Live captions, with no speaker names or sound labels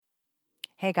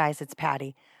Hey guys, it's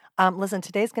Patti. Listen,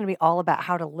 today's going to be all about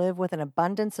how to live with an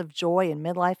abundance of joy in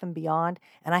midlife and beyond.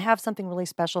 And I have something really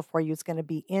special for you. It's going to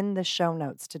be in the show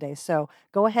notes today. So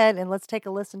go ahead and let's take a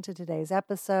listen to today's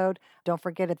episode. Don't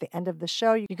forget at the end of the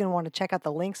show, you're going to want to check out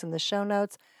the links in the show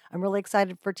notes. I'm really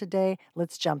excited for today.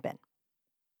 Let's jump in.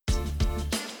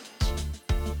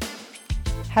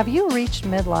 Have you reached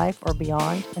midlife or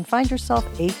beyond and find yourself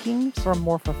aching for a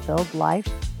more fulfilled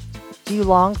life? Do you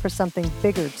long for something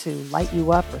bigger to light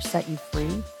you up or set you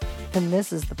free? Then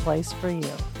this is the place for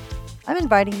you. I'm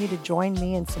inviting you to join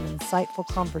me in some insightful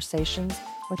conversations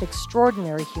with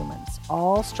extraordinary humans,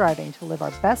 all striving to live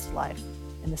our best life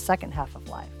in the second half of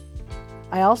life.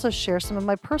 I also share some of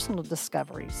my personal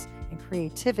discoveries in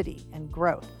creativity and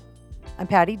growth. I'm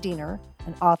Patti Diener,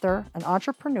 an author, an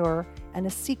entrepreneur, and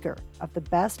a seeker of the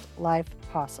best life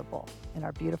possible in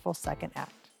our beautiful second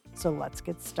act. So let's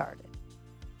get started.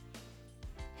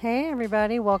 Hey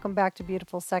everybody, welcome back to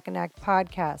Beautiful Second Act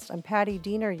Podcast. I'm Patti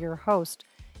Diener, your host.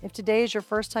 If today is your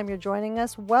first time you're joining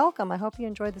us, welcome. I hope you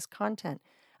enjoy this content.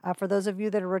 For those of you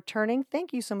that are returning,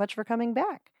 thank you so much for coming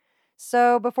back.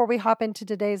 So before we hop into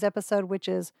today's episode, which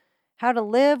is how to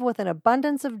live with an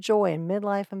abundance of joy in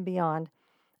midlife and beyond,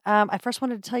 I first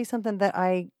wanted to tell you something that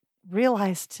I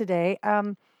realized today.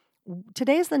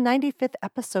 Today is the 95th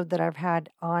episode that I've had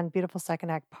on Beautiful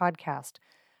Second Act Podcast.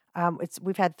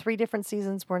 We've had 3 different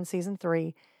seasons. We're in season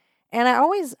 3. And I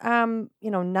always,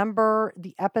 number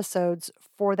the episodes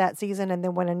for that season. And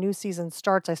then when a new season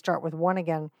starts, I start with 1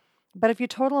 again. But if you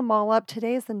total them all up,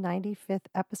 today is the 95th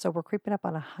episode. We're creeping up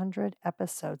on 100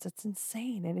 episodes. It's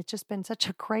insane. And it's just been such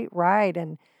a great ride.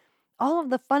 And all of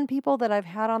the fun people that I've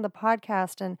had on the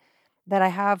podcast and that I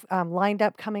have lined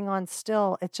up coming on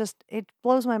still, it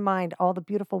blows my mind, all the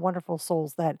beautiful, wonderful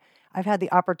souls that I've had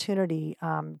the opportunity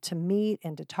to meet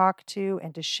and to talk to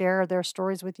and to share their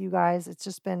stories with you guys. It's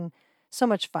just been so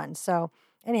much fun. So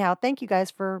anyhow, thank you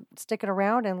guys for sticking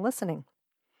around and listening.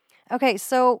 Okay,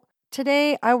 so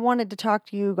today I wanted to talk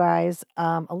to you guys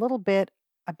a little bit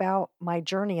about my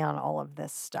journey on all of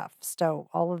this stuff. So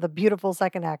all of the beautiful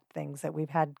second act things that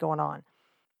we've had going on.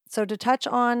 So to touch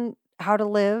on how to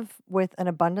live with an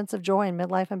abundance of joy in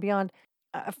midlife and beyond,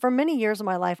 for many years of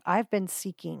my life, I've been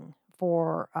seeking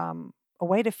for a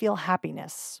way to feel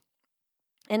happiness,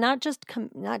 and not just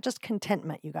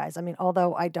contentment, you guys. I mean,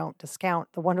 although I don't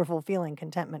discount the wonderful feeling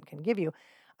contentment can give you,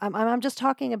 I'm just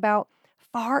talking about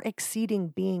far exceeding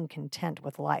being content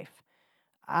with life.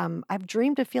 I've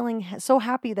dreamed of feeling so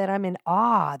happy that I'm in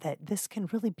awe that this can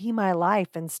really be my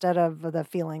life instead of the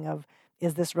feeling of,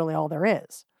 is this really all there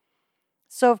is?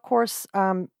 So, of course,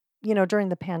 during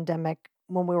the pandemic,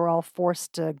 when we were all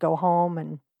forced to go home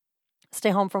and stay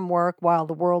home from work while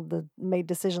the world made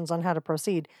decisions on how to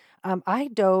proceed, I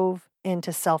dove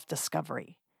into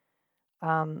self-discovery.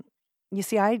 You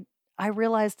see, I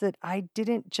realized that I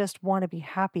didn't just want to be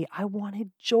happy. I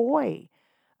wanted joy.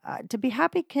 To be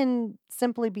happy can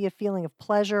simply be a feeling of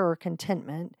pleasure or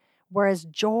contentment, whereas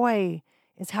joy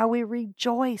is how we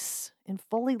rejoice in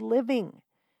fully living.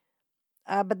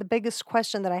 But the biggest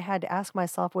question that I had to ask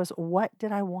myself was, what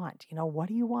did I want? What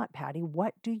do you want, Patti?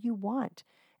 What do you want?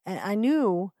 And I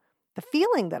knew the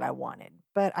feeling that I wanted,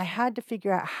 but I had to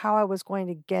figure out how I was going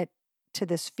to get to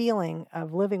this feeling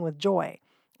of living with joy.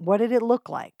 What did it look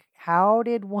like? How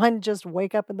did one just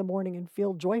wake up in the morning and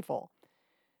feel joyful?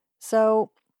 So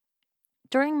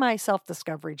during my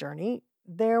self-discovery journey,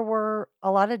 there were a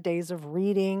lot of days of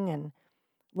reading and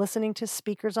listening to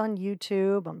speakers on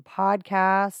YouTube, on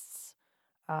podcasts,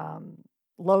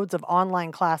 loads of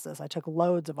online classes. I took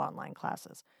loads of online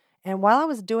classes. And while I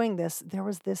was doing this, there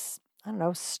was this,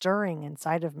 stirring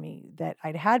inside of me that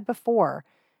I'd had before,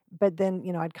 but then,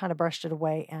 I'd kind of brushed it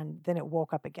away and then it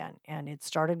woke up again and it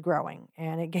started growing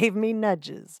and it gave me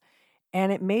nudges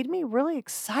and it made me really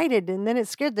excited. And then it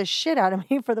scared the shit out of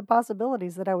me for the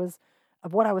possibilities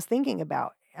of what I was thinking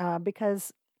about,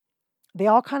 because they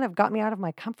all kind of got me out of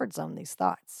my comfort zone, these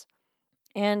thoughts.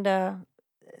 And,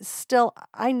 still,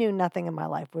 I knew nothing in my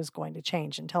life was going to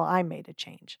change until I made a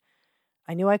change.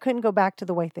 I knew I couldn't go back to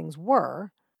the way things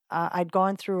were. I'd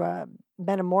gone through a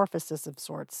metamorphosis of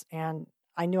sorts, and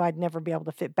I knew I'd never be able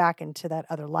to fit back into that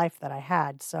other life that I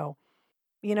had. So,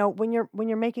 when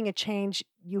you're making a change,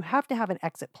 you have to have an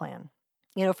exit plan,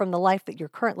 from the life that you're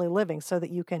currently living so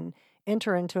that you can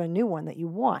enter into a new one that you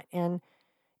want. And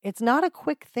it's not a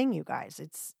quick thing, you guys.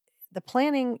 The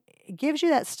planning, it gives you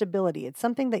that stability. It's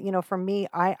something that, for me,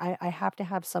 I have to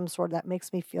have some sort that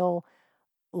makes me feel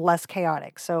less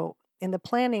chaotic. So in the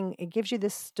planning, it gives you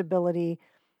this stability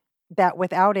that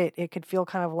without it, it could feel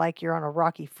kind of like you're on a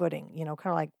rocky footing, kind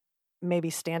of like maybe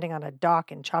standing on a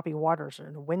dock in choppy waters or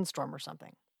in a windstorm or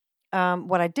something.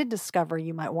 What I did discover,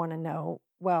 you might want to know,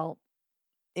 well,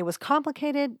 it was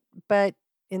complicated, but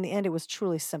in the end, it was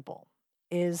truly simple,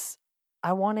 is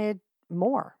I wanted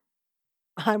more.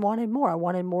 I wanted more. I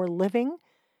wanted more living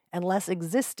and less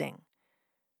existing.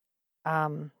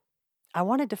 Um, I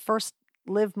wanted to first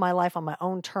live my life on my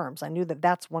own terms. I knew that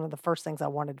that's one of the first things I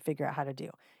wanted to figure out how to do.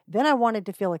 Then I wanted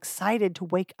to feel excited to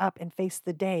wake up and face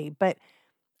the day. But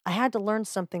I had to learn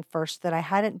something first that I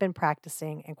hadn't been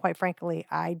practicing. And quite frankly,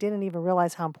 I didn't even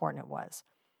realize how important it was.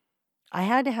 I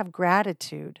had to have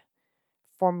gratitude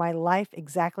for my life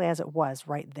exactly as it was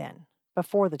right then,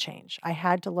 before the change. I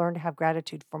had to learn to have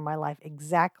gratitude for my life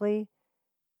exactly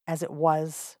as it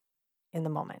was in the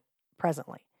moment,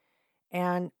 presently.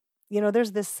 And,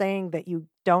 there's this saying that you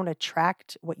don't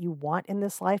attract what you want in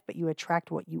this life, but you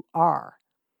attract what you are.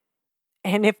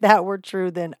 And if that were true,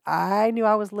 then I knew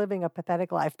I was living a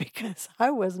pathetic life because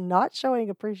I was not showing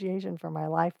appreciation for my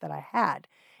life that I had.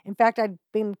 In fact, I'd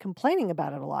been complaining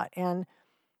about it a lot, and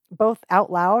both out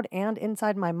loud and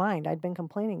inside my mind, I'd been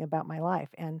complaining about my life.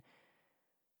 And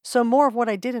so more of what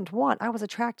I didn't want, I was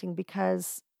attracting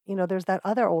because, there's that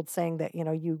other old saying that,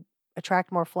 you attract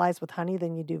more flies with honey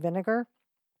than you do vinegar.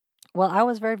 Well, I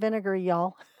was very vinegary,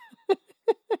 y'all.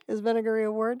 Is vinegary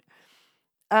a word?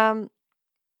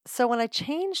 So when I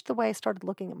changed the way I started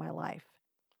looking at my life,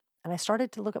 and I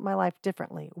started to look at my life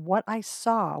differently, what I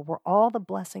saw were all the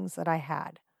blessings that I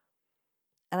had.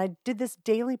 And I did this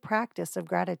daily practice of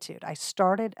gratitude. I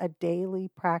started a daily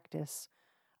practice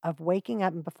of waking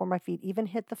up and before my feet even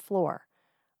hit the floor,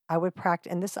 I would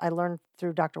practice. And this I learned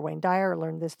through Dr. Wayne Dyer, I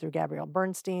learned this through Gabrielle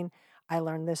Bernstein. I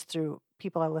learned this through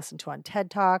people I listened to on TED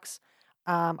Talks.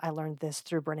 I learned this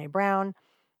through Brene Brown.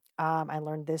 I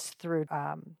learned this through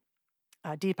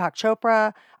Deepak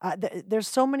Chopra. There's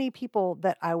so many people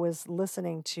that I was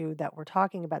listening to that were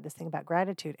talking about this thing about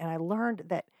gratitude. And I learned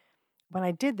that when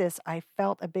I did this, I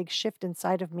felt a big shift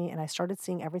inside of me and I started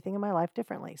seeing everything in my life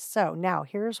differently. So now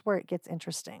here's where it gets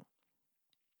interesting.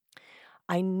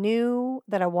 I knew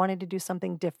that I wanted to do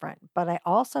something different, but I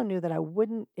also knew that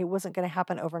it wasn't going to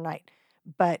happen overnight.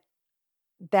 But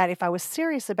that if I was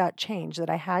serious about change, that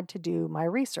I had to do my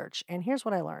research. And here's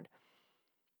what I learned.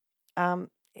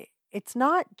 It's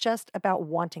not just about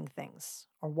wanting things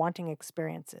or wanting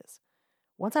experiences.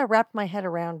 Once I wrapped my head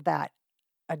around that,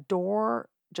 a door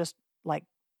just like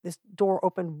this door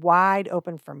opened wide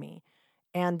open for me.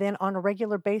 And then on a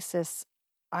regular basis,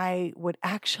 I would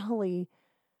actually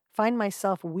find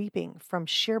myself weeping from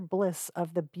sheer bliss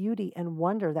of the beauty and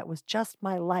wonder that was just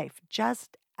my life,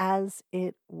 just as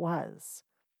it was.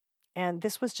 And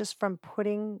this was just from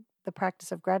putting the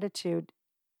practice of gratitude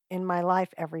in my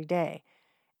life every day.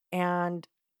 And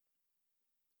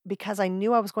because I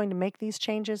knew I was going to make these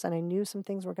changes and I knew some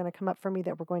things were going to come up for me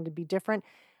that were going to be different,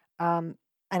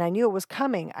 and I knew it was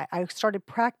coming, I started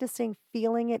practicing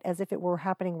feeling it as if it were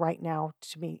happening right now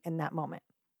to me in that moment.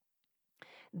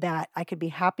 That I could be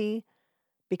happy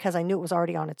because I knew it was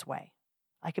already on its way.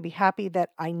 I could be happy that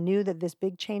I knew that this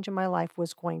big change in my life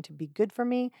was going to be good for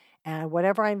me, and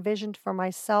whatever I envisioned for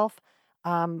myself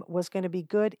was going to be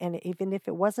good. And even if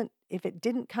it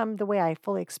didn't come the way I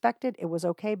fully expected, it was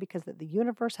okay because that the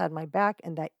universe had my back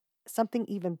and that something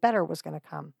even better was going to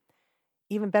come,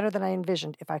 even better than I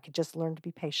envisioned if I could just learn to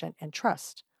be patient and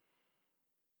trust.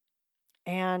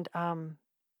 And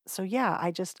so, yeah,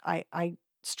 I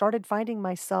started finding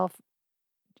myself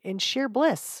in sheer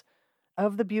bliss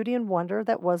of the beauty and wonder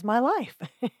that was my life,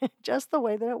 just the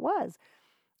way that it was.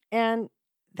 And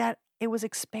that it was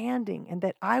expanding and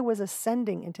that I was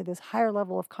ascending into this higher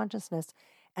level of consciousness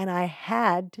and I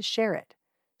had to share it.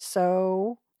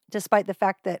 So despite the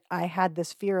fact that I had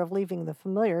this fear of leaving the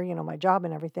familiar, my job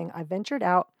and everything, I ventured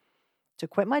out to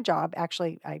quit my job.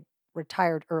 Actually, I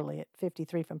retired early at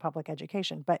 53 from public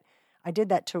education, but I did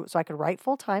that so I could write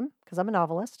full time because I'm a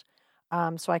novelist.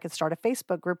 So I could start a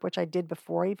Facebook group, which I did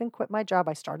before I even quit my job.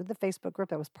 I started the Facebook group.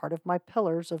 That was part of my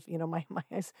pillars of,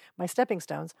 my stepping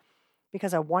stones,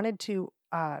 because I wanted to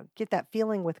get that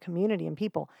feeling with community and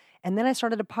people. And then I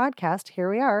started a podcast. Here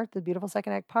we are, the Beautiful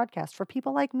Second Act podcast for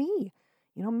people like me,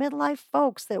 midlife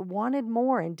folks that wanted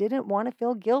more and didn't want to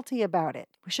feel guilty about it.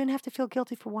 We shouldn't have to feel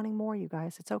guilty for wanting more, you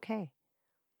guys. It's okay.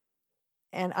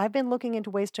 And I've been looking into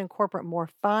ways to incorporate more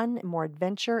fun and more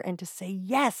adventure and to say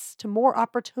yes to more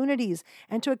opportunities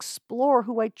and to explore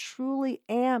who I truly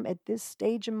am at this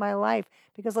stage in my life.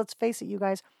 Because let's face it, you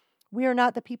guys, we are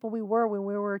not the people we were when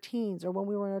we were teens or when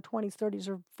we were in our 20s, 30s,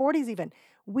 or 40s even.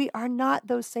 We are not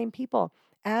those same people.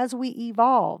 As we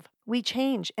evolve, we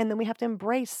change, and then we have to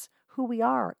embrace who we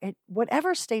are at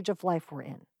whatever stage of life we're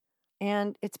in.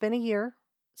 And it's been a year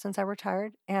since I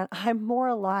retired, and I'm more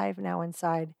alive now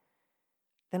inside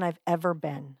than I've ever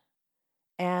been.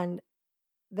 And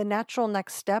the natural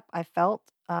next step I felt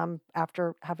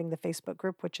after having the Facebook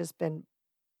group, which has been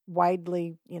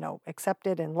widely,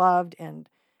 accepted and loved, and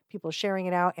people sharing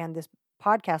it out, and this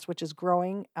podcast, which is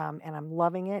growing, and I'm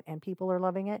loving it, and people are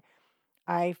loving it.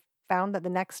 I found that the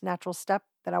next natural step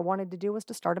that I wanted to do was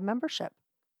to start a membership,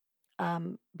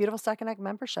 Beautiful Second Act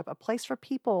membership, a place for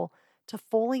people to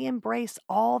fully embrace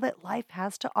all that life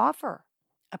has to offer,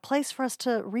 a place for us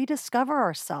to rediscover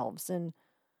ourselves and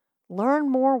learn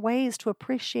more ways to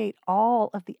appreciate all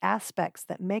of the aspects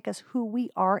that make us who we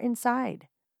are inside.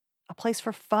 A place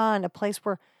for fun, a place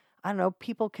where,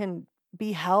 people can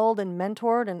be held and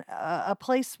mentored, and a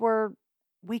place where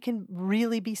we can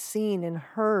really be seen and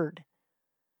heard.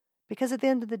 Because at the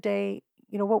end of the day,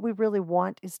 what we really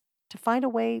want is to find a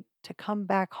way to come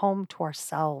back home to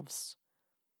ourselves.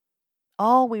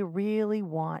 All we really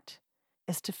want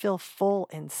is to feel full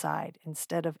inside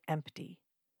instead of empty,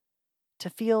 to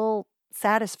feel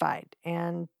satisfied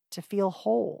and to feel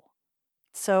whole.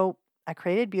 So I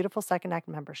created Beautiful Second Act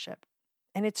membership.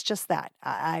 And it's just that.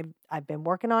 I've been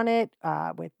working on it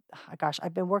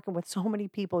I've been working with so many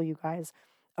people, you guys,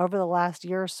 over the last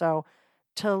year or so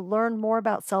to learn more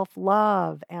about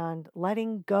self-love and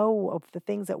letting go of the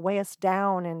things that weigh us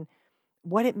down and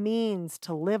what it means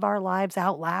to live our lives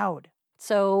out loud.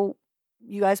 So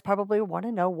you guys probably want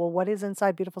to know, well, what is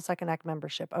inside Beautiful Second Act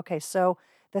membership? Okay, so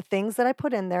the things that I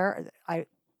put in there,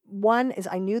 one is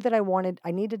I knew that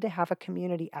I needed to have a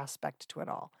community aspect to it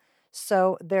all.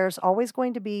 So there's always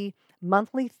going to be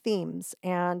monthly themes,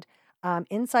 and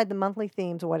inside the monthly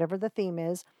themes, whatever the theme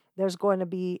is, there's going to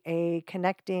be a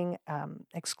connecting,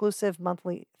 exclusive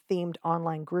monthly themed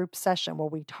online group session where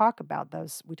we talk about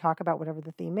those. We talk about whatever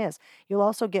the theme is. You'll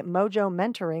also get Mojo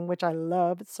mentoring, which I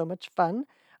love. It's so much fun,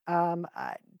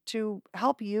 to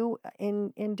help you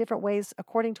in different ways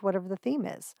according to whatever the theme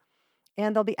is.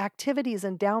 And there'll be activities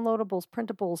and downloadables,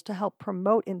 printables to help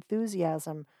promote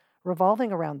enthusiasm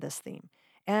revolving around this theme.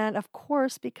 And of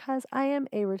course, because I am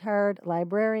a retired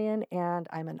librarian and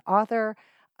I'm an author,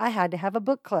 I had to have a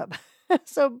book club.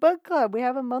 So book club, we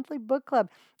have a monthly book club.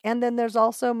 And then there's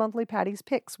also monthly Patti's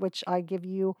Picks, which I give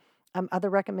you other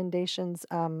recommendations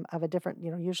of a different,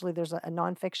 usually there's a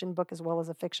nonfiction book as well as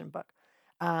a fiction book.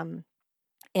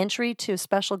 Entry to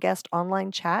special guest online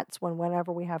chats.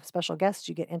 Whenever we have special guests,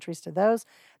 you get entries to those.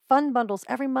 Fun bundles.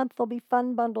 Every month there'll be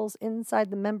fun bundles inside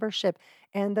the membership,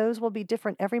 and those will be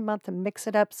different every month to mix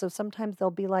it up. So sometimes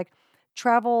there'll be like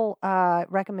travel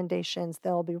recommendations.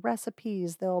 There'll be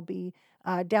recipes. There'll be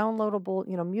downloadable,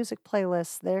 music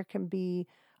playlists. There can be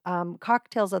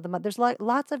cocktails of the month. There's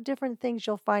lots of different things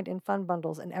you'll find in fun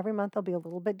bundles, and every month they'll be a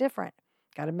little bit different.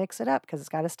 Got to mix it up because it's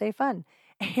got to stay fun.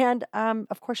 And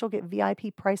of course, you'll get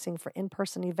VIP pricing for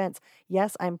in-person events.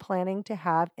 Yes, I'm planning to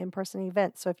have in-person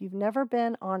events. So if you've never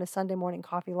been on a Sunday morning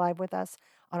coffee live with us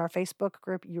on our Facebook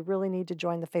group, you really need to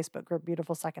join the Facebook group,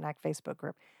 Beautiful Second Act Facebook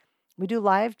group. We do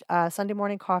live Sunday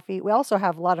morning coffee. We also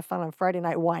have a lot of fun on Friday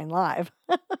Night Wine Live.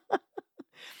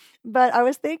 But I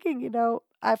was thinking,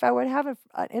 if I would have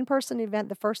an in-person event,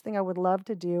 the first thing I would love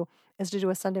to do is to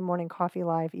do a Sunday morning coffee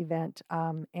live event.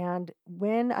 And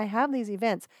when I have these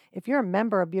events, if you're a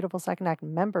member of Beautiful Second Act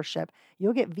membership,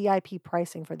 you'll get VIP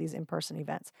pricing for these in-person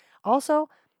events. Also,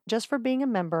 just for being a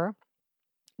member,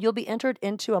 you'll be entered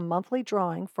into a monthly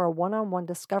drawing for a one-on-one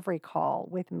discovery call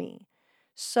with me.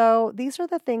 So these are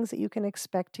the things that you can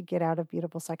expect to get out of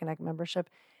Beautiful Second Act membership.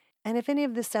 And if any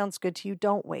of this sounds good to you,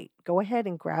 don't wait. Go ahead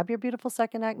and grab your Beautiful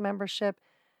Second Act membership.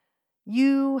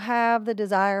 You have the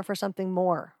desire for something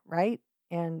more, right?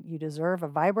 And you deserve a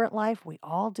vibrant life. We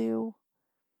all do.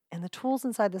 And the tools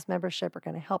inside this membership are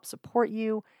going to help support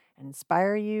you and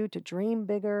inspire you to dream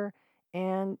bigger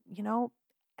and,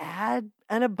 add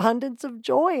an abundance of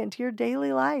joy into your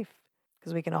daily life.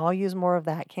 Because we can all use more of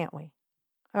that, can't we?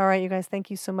 All right, you guys,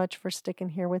 thank you so much for sticking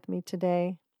here with me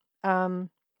today.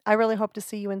 I really hope to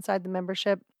see you inside the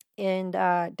membership, and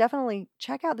definitely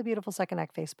check out the Beautiful Second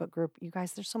Act Facebook group. You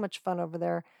guys, there's so much fun over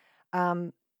there.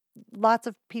 Lots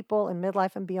of people in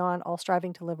midlife and beyond, all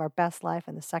striving to live our best life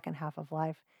in the second half of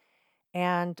life.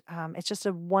 And it's just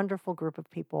a wonderful group of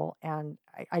people, and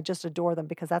I just adore them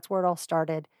because that's where it all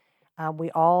started.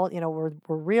 We all,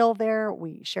 we're real there.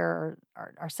 We share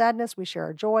our sadness. We share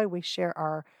our joy. We share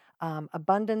our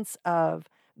abundance of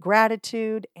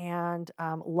gratitude and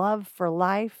love for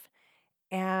life.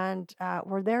 And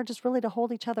we're there just really to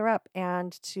hold each other up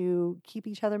and to keep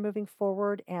each other moving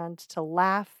forward and to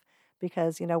laugh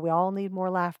because, we all need more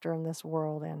laughter in this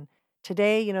world. And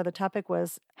today, the topic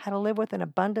was how to live with an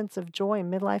abundance of joy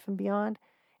in midlife and beyond.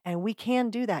 And we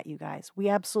can do that, you guys. We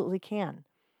absolutely can.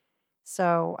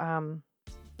 So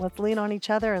Let's lean on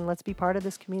each other and let's be part of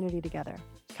this community together.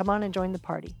 Come on and join the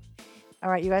party.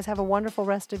 All right, you guys have a wonderful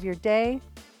rest of your day.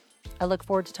 I look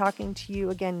forward to talking to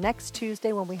you again next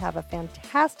Tuesday when we have a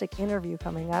fantastic interview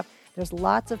coming up. There's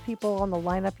lots of people on the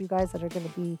lineup, you guys, that are going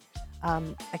to be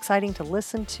exciting to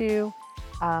listen to.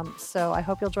 So I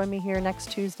hope you'll join me here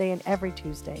next Tuesday and every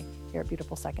Tuesday here at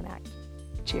Beautiful Second Act.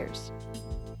 Cheers.